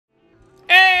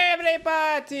Hey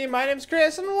buddy, my name's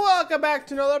Chris and welcome back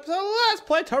to another episode of Let's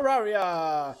Play Terraria!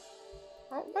 Oh,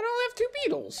 I only have two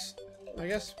beetles. I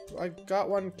guess I got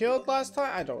one killed last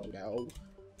time? I don't know.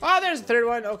 Oh, there's the third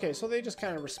one. Okay, so they just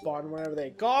kind of respawn whenever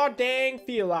they god dang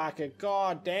feel like it.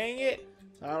 God dang it.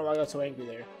 I don't know why I got so angry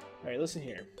there. Alright, listen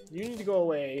here. You need to go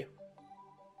away.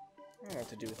 I don't know what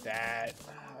to do with that.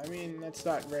 I mean, that's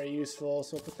not very useful,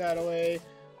 so put that away.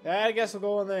 That, I guess, will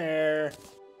go in there.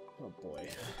 Oh boy.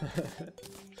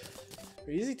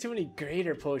 We're using too many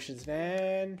greater potions,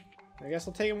 man. I guess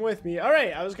I'll take them with me.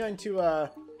 Alright, I was going to,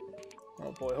 oh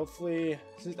boy, hopefully...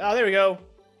 Oh, there we go.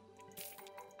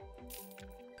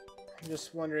 I'm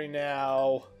just wondering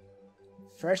now...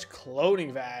 Fresh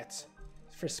cloning vat.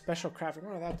 For special crafting.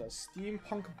 What that does?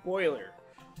 Steampunk boiler.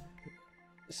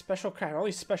 Special craft.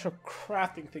 Only special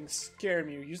crafting things scare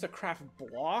me. Use the craft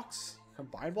blocks?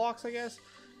 Combine blocks, I guess?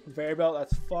 Conveyor belt,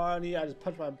 that's funny. I just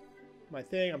punched my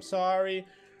thing. I'm sorry.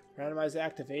 Randomize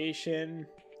activation.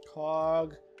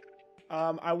 Cog.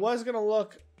 I was gonna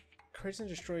look. Creates and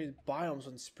destroys biomes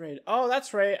when sprayed. Oh,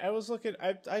 that's right. I was looking.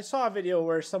 I saw a video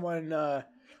where someone. When I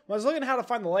was looking at how to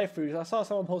find the life fruits, I saw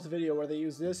someone post a video where they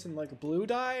use this in like blue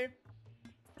dye,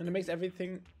 and it makes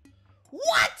everything.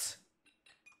 What?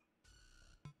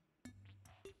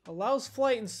 Allows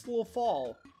flight and slow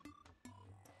fall.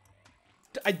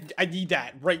 I need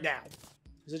that right now.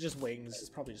 Is it just wings? It's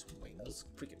probably just wings.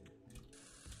 Freaking.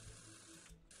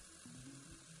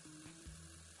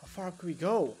 How far up can we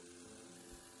go?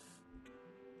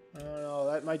 I don't know.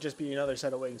 That might just be another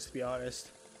set of wings, to be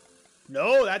honest.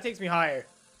 No, that takes me higher.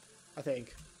 I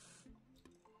think.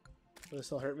 Will it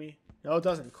still hurt me? No, it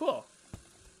doesn't. Cool.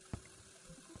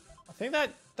 I think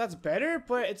that's better,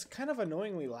 but it's kind of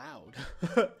annoyingly loud.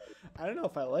 I don't know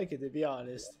if I like it, to be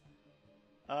honest.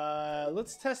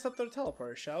 Let's test up the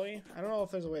teleporter, shall we? I don't know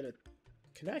if there's a way to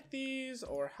connect these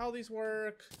or how these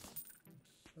work.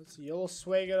 Let's see, yellow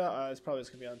swag it up. It's probably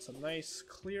just gonna be on some nice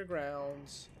clear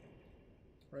grounds.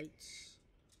 Right.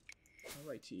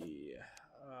 Alrighty.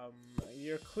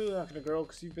 You're clearly not gonna grow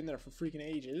because you've been there for freaking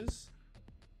ages.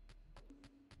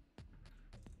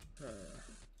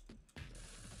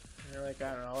 You're like,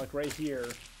 I don't know, like right here.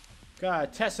 Gotta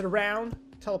test it around.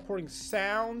 Teleporting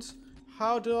sounds.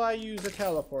 How do I use a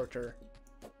teleporter?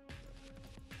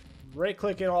 Right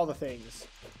clicking all the things.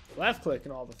 Left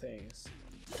clicking all the things.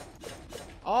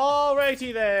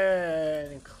 Alrighty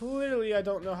then. Clearly I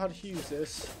don't know how to use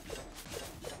this.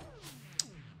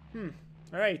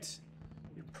 Alright.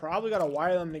 You probably gotta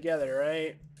wire them together,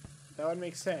 right? That would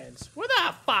make sense. Where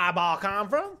that fireball come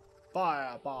from?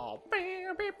 Fireball.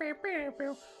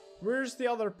 Where's the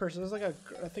other person? There's like a,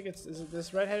 I think is it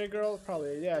this redheaded girl?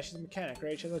 Probably, yeah, she's a mechanic,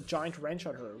 right? She has a giant wrench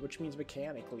on her, which means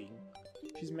mechanically.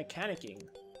 She's mechanicking.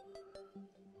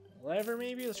 Lever,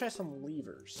 maybe? Let's try some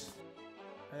levers.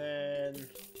 And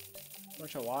a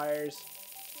bunch of wires.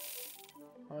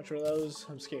 How much are those?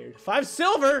 I'm scared. 5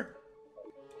 silver?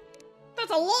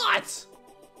 That's a lot!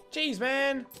 Jeez,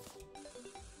 man.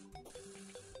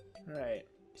 Alright.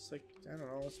 It's like, I don't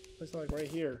know, let's place it like right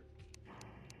here.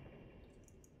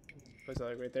 Place it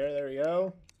like right there. There we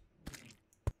go.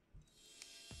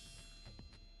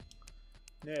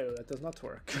 No, that does not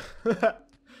work.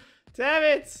 Damn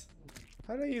it!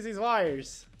 How do I use these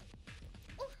wires?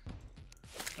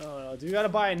 Oh no, do we gotta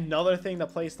buy another thing to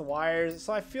place the wires?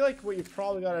 So I feel like what you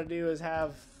probably gotta do is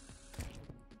have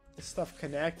this stuff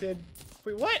connected.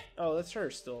 Wait, what? Oh, that's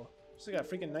her still. She's got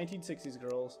freaking 1960s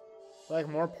girls. Like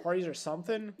more parties or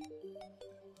something?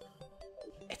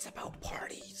 It's about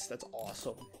parties. That's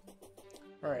awesome.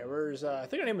 Alright, where's, I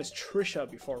think her name was Trisha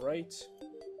before, right?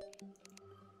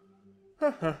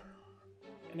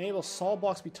 Enable solid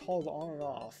blocks to be toggled on and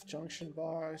off. Junction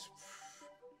box.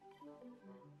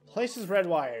 Places red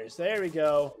wires. There we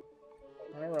go.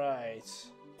 Alright.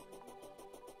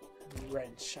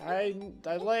 Wrench. I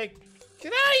like...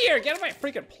 Get out of here! Get out of my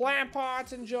freaking plant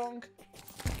pots and junk!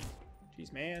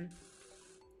 Jeez, man.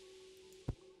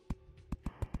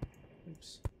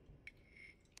 Oops.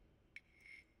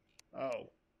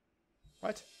 Oh.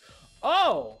 What?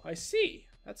 Oh! I see.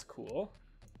 That's cool.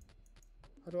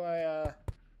 How do I, Am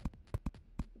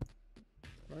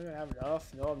I gonna have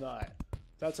enough? No, I'm not.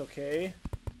 That's okay.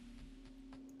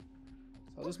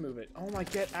 So I'll just move it. Oh my,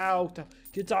 get out!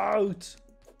 Get out!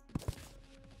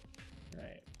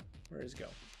 Alright. Where does it go?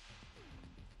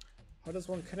 How does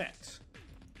one connect?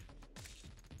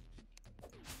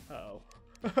 Uh-oh.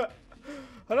 How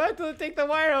do I have to take the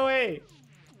wire away?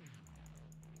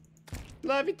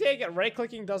 Let me take it. Right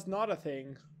clicking does not a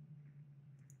thing.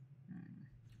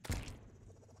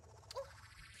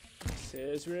 This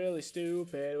is really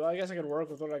stupid. Well, I guess I could work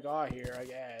with what I got here, I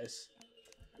guess.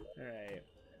 Alright.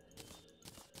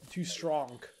 too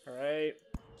strong. All right.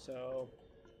 So,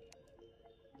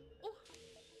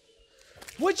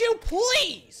 would you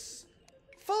please,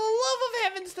 for the love of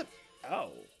heavens,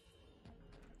 oh,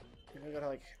 I gotta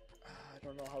like, I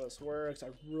don't know how this works. I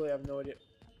really have no idea.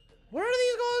 Where are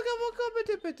these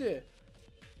going?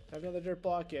 Have another dirt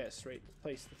block? Yes, right.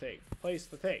 Place the thing. Place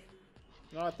the thing.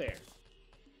 Not there.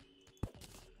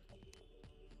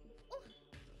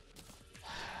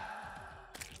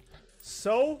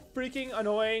 So freaking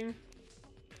annoying.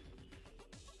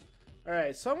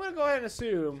 Alright, so I'm gonna go ahead and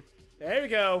assume. There we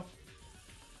go.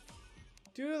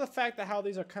 Due to the fact that how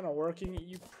these are kind of working,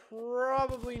 you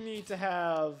probably need to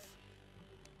have.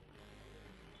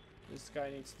 This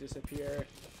guy needs to disappear.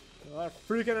 That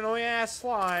freaking annoying ass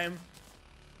slime.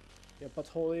 Yeah,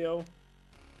 Patolio.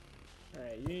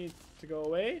 Alright, you need to go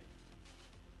away.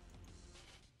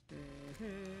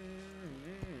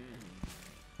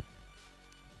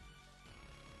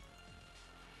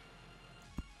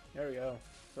 There we go.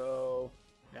 So,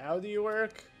 now do you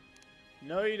work?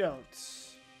 No, you don't.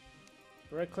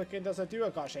 Right clicking doesn't do a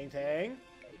gosh dang thing.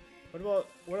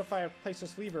 What if I place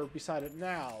this lever beside it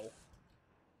now?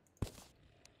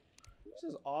 This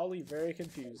is oddly very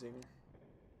confusing.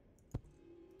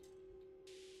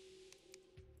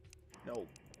 Nope.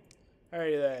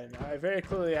 Alrighty then. I very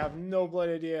clearly have no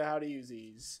bloody idea how to use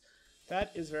these.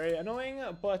 That is very annoying,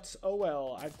 but oh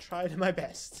well. I've tried my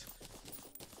best.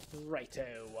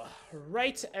 Righto.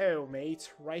 Righto, mate.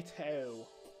 Righto.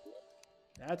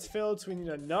 That's filled, so we need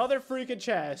another freaking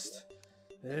chest.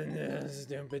 This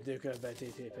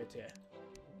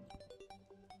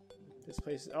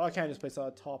place. Oh, I can't just place it on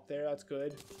the top there. That's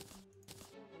good.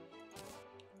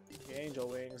 Okay, angel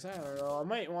wings. I don't know. I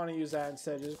might want to use that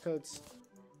instead, just because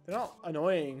they're not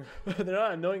annoying. They're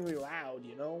not annoyingly loud,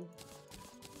 you know.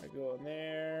 I go in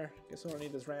there. Guess we don't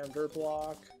need this random dirt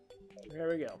block. There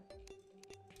we go.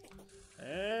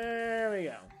 There we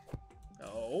go.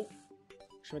 Oh.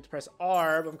 Actually meant to press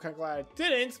R, but I'm kind of glad I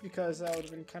didn't because that would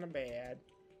have been kind of bad.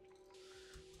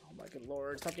 Oh my good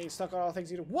lord. Stop getting stuck on all things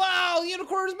you do. Wow! The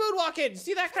unicorn is moonwalking!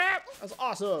 See that crap? That's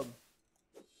awesome.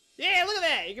 Yeah, look at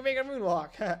that! You can make a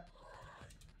moonwalk.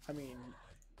 I mean,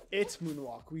 it's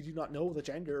moonwalk. We do not know the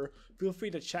gender. Feel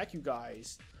free to check, you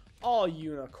guys. All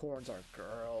unicorns are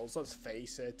girls. Let's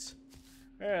face it.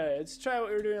 Alright, let's try what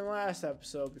we were doing last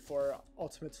episode before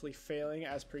ultimately failing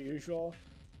as per usual.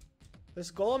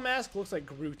 This golem mask looks like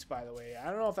Groot, by the way. I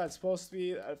don't know if that's supposed to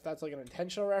be, if that's like an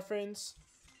intentional reference.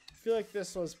 I feel like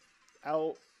this was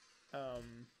out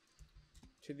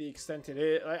to the extent it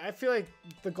is. I feel like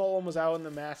the golem was out and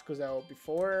the mask was out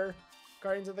before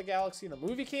Guardians of the Galaxy and the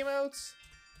movie came out.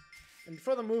 And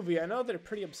before the movie, I know they're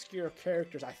pretty obscure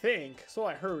characters, I think. So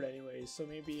I heard anyways, so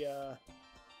maybe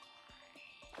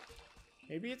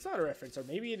maybe it's not a reference, or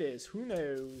maybe it is. Who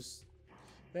knows?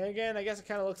 Then again, I guess it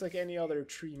kind of looks like any other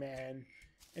tree man,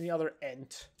 any other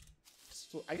ent.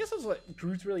 So I guess that's what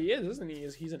Groot really is, isn't he?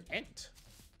 He's an ent.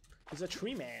 He's a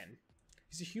tree man.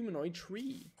 He's a humanoid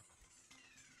tree.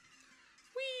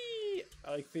 Whee!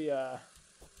 I like the,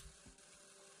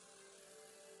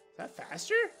 Is that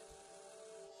faster?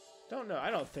 Don't know.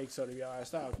 I don't think so, to be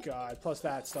honest. Oh, God. Plus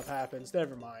that stuff happens.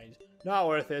 Never mind. Not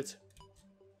worth it.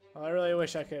 Well, I really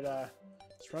wish I could,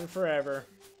 just run forever.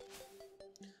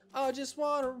 I just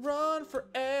want to run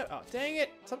forever. Oh, dang it.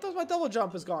 Sometimes my double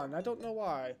jump is gone. I don't know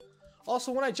why.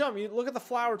 Also, when I jump, you look at the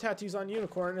flower tattoos on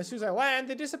Unicorn, and as soon as I land,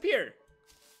 they disappear.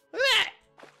 Look at that!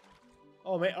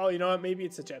 Oh, man. Oh, you know what? Maybe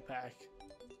it's a jetpack.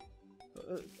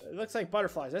 It looks like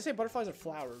butterflies. Did I say butterflies are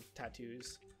flower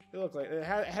tattoos? They look like it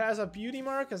has a beauty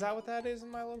mark. Is that what that is in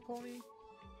My Little Pony?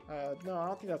 No, I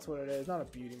don't think that's what it is. Not a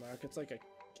beauty mark. It's like a.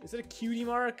 Is it a cutie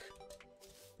mark?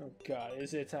 Oh God,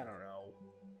 is it? I don't know.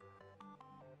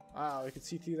 Wow, we could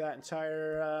see through that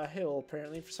entire hill.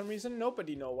 Apparently, for some reason,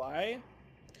 nobody know why.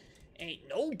 Ain't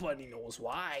nobody knows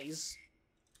why's.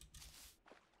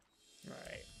 All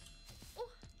right.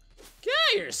 Get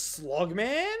out here, slug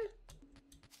man.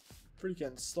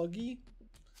 Freaking sluggy.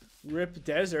 Rip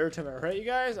desert, am I right, you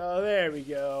guys? Oh, there we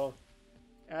go.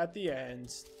 At the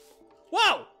end.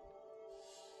 Whoa!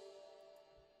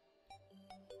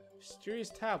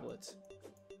 Mysterious tablet.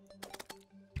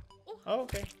 Oh,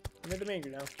 okay. I'm at the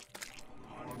manger now.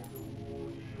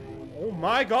 Oh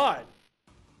my God!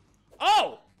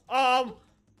 Oh!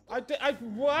 What?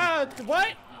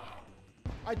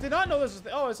 I did not know this was.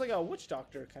 Oh, it's like a witch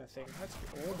doctor kind of thing. That's.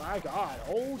 Oh my God!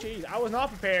 Oh jeez, I was not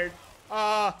prepared.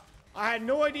 I had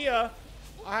no idea.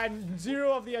 I had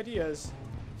zero of the ideas.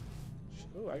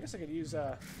 Ooh, I guess I could use,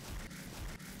 Man.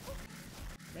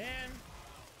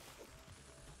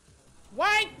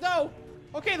 What? No!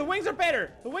 Okay, the wings are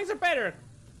better. The wings are better.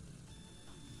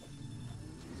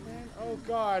 Oh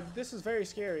god, this is very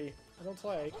scary. I don't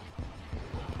like.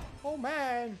 Oh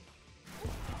man.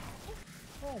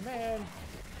 Oh man.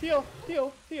 Heal,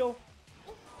 heal, heal.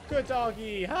 Good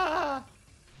doggy. Ha!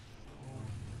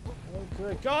 Oh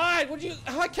good god, would you?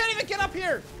 Oh, I can't even get up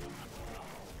here.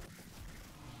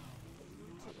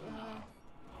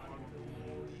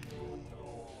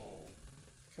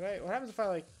 Can I? What happens if I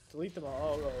like delete them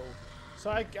all? Oh, so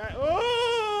I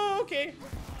oh, okay.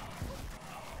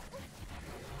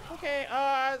 Okay,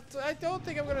 I don't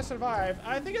think I'm gonna survive.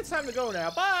 I think it's time to go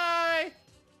now. Bye!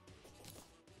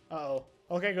 Uh-oh.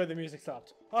 Okay, good, the music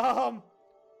stopped.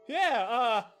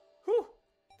 Yeah, whew.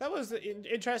 That was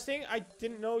interesting. I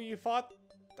didn't know you fought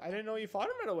him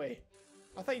right away.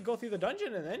 I thought you'd go through the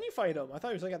dungeon and then you fight him. I thought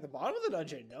he was like at the bottom of the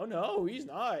dungeon. No, he's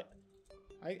not.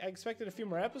 I expected a few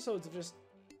more episodes of just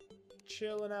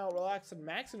chilling out, relaxing,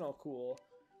 maxing all cool.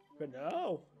 But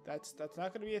no, that's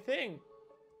not gonna be a thing.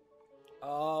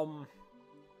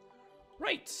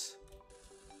 Right.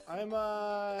 I'm,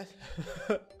 I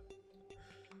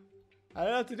don't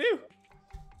know what to do.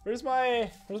 Where's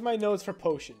my notes for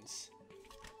potions?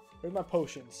 Where's my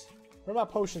potions? Where are my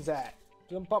potions at?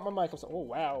 Don't bump my mic. Oh,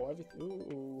 wow. Everything.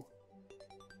 Ooh.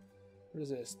 What is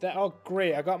this? Oh,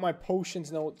 great. I got my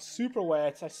potions note super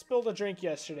wet. I spilled a drink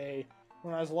yesterday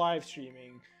when I was live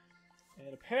streaming.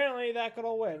 And apparently that got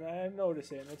all wet. And I didn't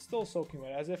notice it. And it's still soaking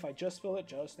wet as if I just spilled it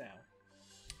just now.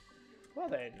 Well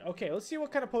then, okay, let's see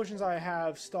what kind of potions I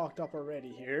have stocked up already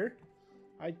here.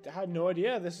 I had no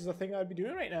idea this is a thing I'd be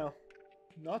doing right now.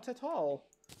 Not at all.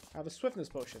 I have a swiftness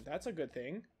potion. That's a good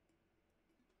thing.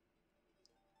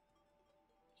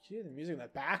 Gee, the music in the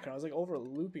background is like over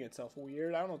looping itself.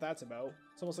 Weird. I don't know what that's about.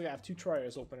 It's almost like I have two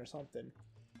Terrarias open or something.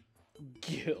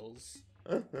 Gills.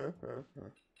 So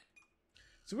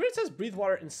weird it says breathe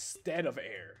water instead of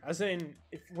air. As in,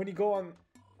 when you go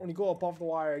above the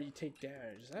wire, you take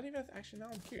damage. Is that even actually?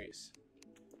 Now I'm curious.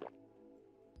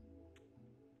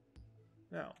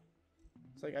 No.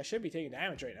 It's like I should be taking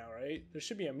damage right now, right? There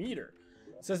should be a meter.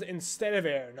 It says instead of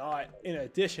air, not in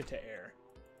addition to air.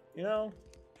 You know?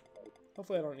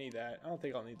 Hopefully I don't need that. I don't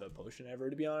think I'll need the potion ever,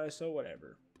 to be honest, so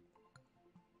whatever.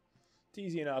 It's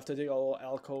easy enough to dig a little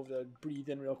alcove to breathe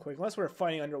in real quick. Unless we're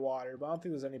fighting underwater, but I don't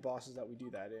think there's any bosses that we do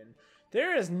that in.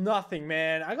 There is nothing,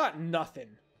 man. I got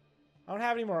nothing. I don't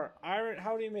have any more iron.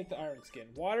 How do you make the iron skin?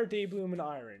 Water, daybloom, and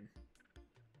iron.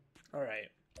 Alright.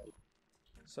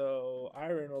 So,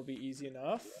 iron will be easy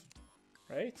enough.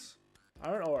 Right?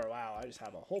 Iron ore. Wow, I just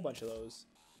have a whole bunch of those.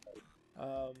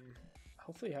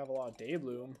 Hopefully you have a lot of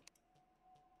daybloom.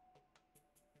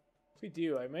 If we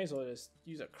do, I may as well just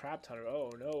use a crap ton of...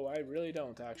 Oh, no, I really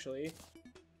don't, actually.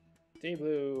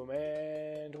 Daybloom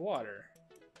and water.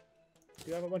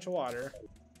 Do have a bunch of water.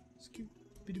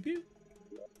 Scoop-a-doo-boo.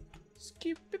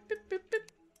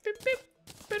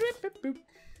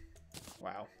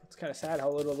 Wow, it's kind of sad how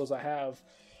little of those I have.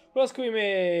 What else can we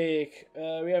make?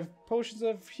 We have potions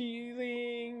of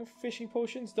healing, fishing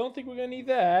potions. Don't think we're gonna need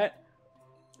that.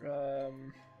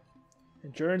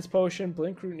 Endurance potion,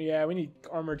 blink root. Yeah, we need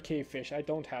armored cave fish. I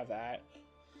don't have that.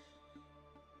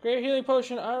 Great healing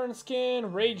potion, iron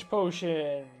skin, rage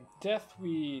potion,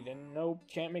 deathweed, and nope,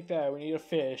 can't make that. We need a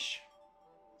fish.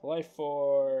 Life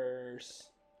force.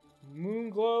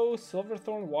 Moonglow,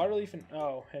 Silverthorn, Waterleaf, and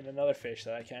oh, and another fish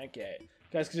that I can't get. You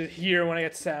guys can just hear when I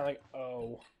get sad, like,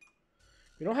 oh.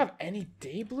 We don't have any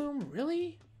daybloom?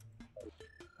 Really?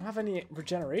 I don't have any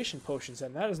regeneration potions,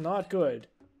 and that is not good.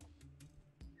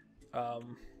 I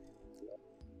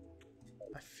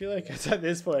feel like at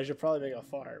this point I should probably make a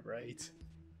farm, right?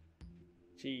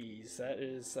 Jeez, that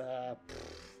is,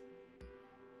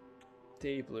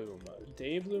 daybloom.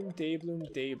 Daybloom, daybloom,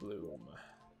 daybloom.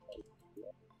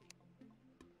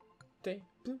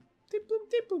 Daybloom, daybloom,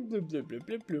 daybloom, bloom, bloom, bloom,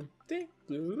 bloom, bloom,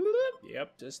 daybloom.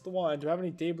 Yep, just the one. Do I have any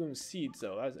daybloom seeds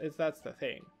though? That's the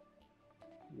thing.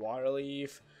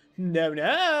 Waterleaf.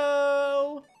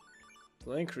 No.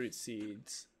 Blinkroot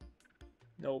seeds.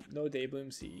 Nope, no daybloom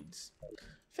seeds. I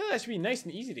feel like that should be nice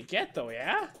and easy to get though,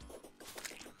 yeah?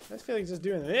 I feel like just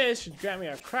doing this should grant me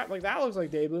a crap like that. Looks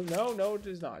like daybloom. No, it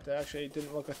does not. That actually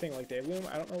didn't look a thing like daybloom.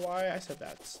 I don't know why I said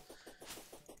that.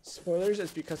 Spoilers,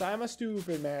 it's because I'm a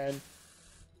stupid man.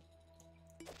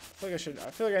 I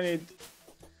feel like I need...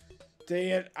 Dang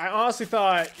it. I honestly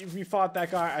thought we fought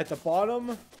that guy at the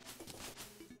bottom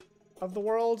of the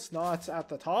worlds, not at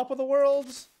the top of the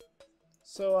worlds.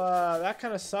 So, that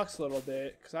kind of sucks a little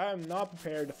bit, because I am not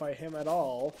prepared to fight him at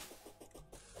all.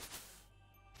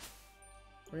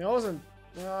 I mean, I wasn't...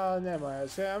 never mind.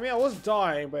 I mean, I was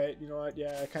dying, but you know what?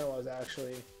 Yeah, I kind of was,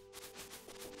 actually.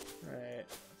 Alright.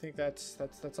 I think that's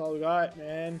all we got,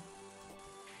 man.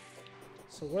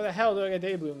 So where the hell do I get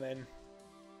Daybloom then?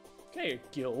 Okay, your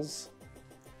gills.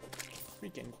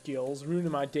 Freaking gills,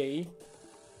 ruining my day.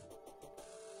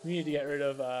 We need to get rid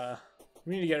of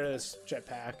this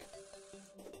jetpack.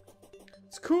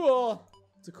 It's cool.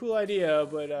 It's a cool idea,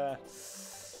 but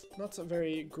not so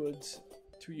very good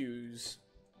to use.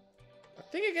 I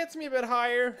think it gets me a bit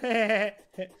higher.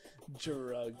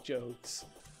 Drug jokes.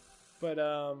 But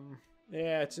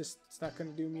yeah, it's not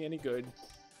gonna do me any good.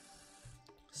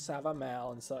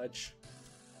 Savamal and such.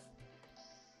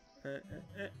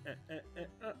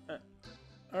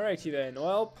 Alrighty then,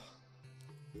 well.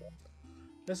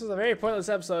 This was a very pointless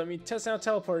episode. I mean, test out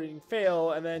teleporting,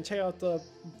 fail, and then check out the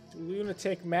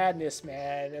lunatic madness,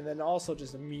 man, and then also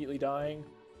just immediately dying.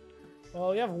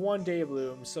 Well, you have one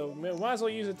Daybloom, so might as well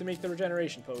use it to make the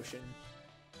regeneration potion.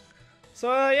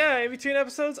 So yeah, in between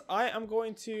episodes, I am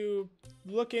going to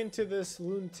look into this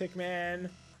lunatic man,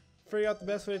 figure out the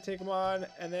best way to take him on,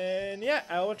 and then yeah,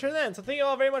 I will return then. So thank you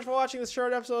all very much for watching this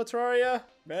short episode of Terraria.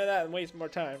 Better that than waste more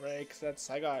time, right? Because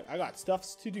I got stuff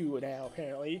to do now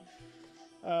apparently.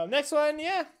 Next one,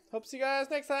 yeah. Hope to see you guys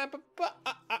next time.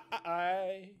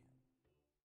 Bye.